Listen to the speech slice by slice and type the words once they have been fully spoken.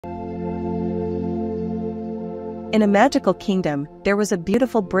In a magical kingdom, there was a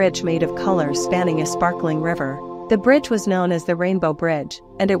beautiful bridge made of colors spanning a sparkling river. The bridge was known as the Rainbow Bridge,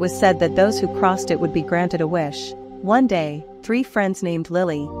 and it was said that those who crossed it would be granted a wish. One day, 3 friends named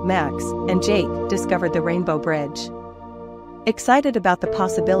Lily, Max, and Jake discovered the Rainbow Bridge. Excited about the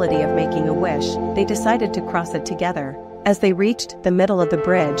possibility of making a wish, they decided to cross it together. As they reached the middle of the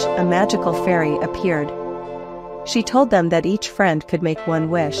bridge, a magical fairy appeared. She told them that each friend could make one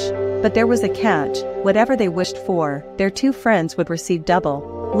wish. But there was a catch: whatever they wished for, their 2 friends would receive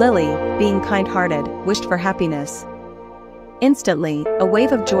double. Lily, being kind-hearted, wished for happiness. Instantly, a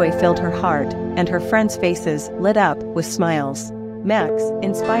wave of joy filled her heart, and her friends' faces lit up with smiles. Max,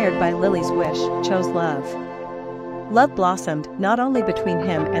 inspired by Lily's wish, chose love. Love blossomed not only between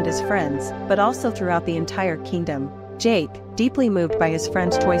him and his friends, but also throughout the entire kingdom. Jake, deeply moved by his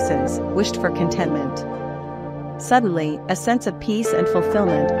friend's choices, wished for contentment. Suddenly, a sense of peace and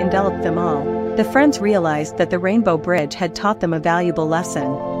fulfillment enveloped them all. The friends realized that the Rainbow Bridge had taught them a valuable lesson.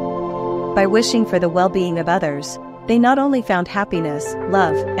 By wishing for the well-being of others, they not only found happiness,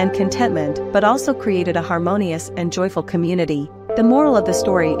 love, and contentment, but also created a harmonious and joyful community. The moral of the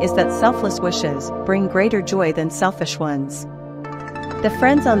story is that selfless wishes bring greater joy than selfish ones. The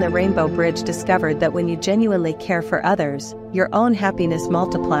friends on the Rainbow Bridge discovered that when you genuinely care for others, your own happiness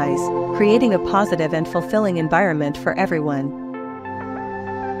multiplies, creating a positive and fulfilling environment for everyone.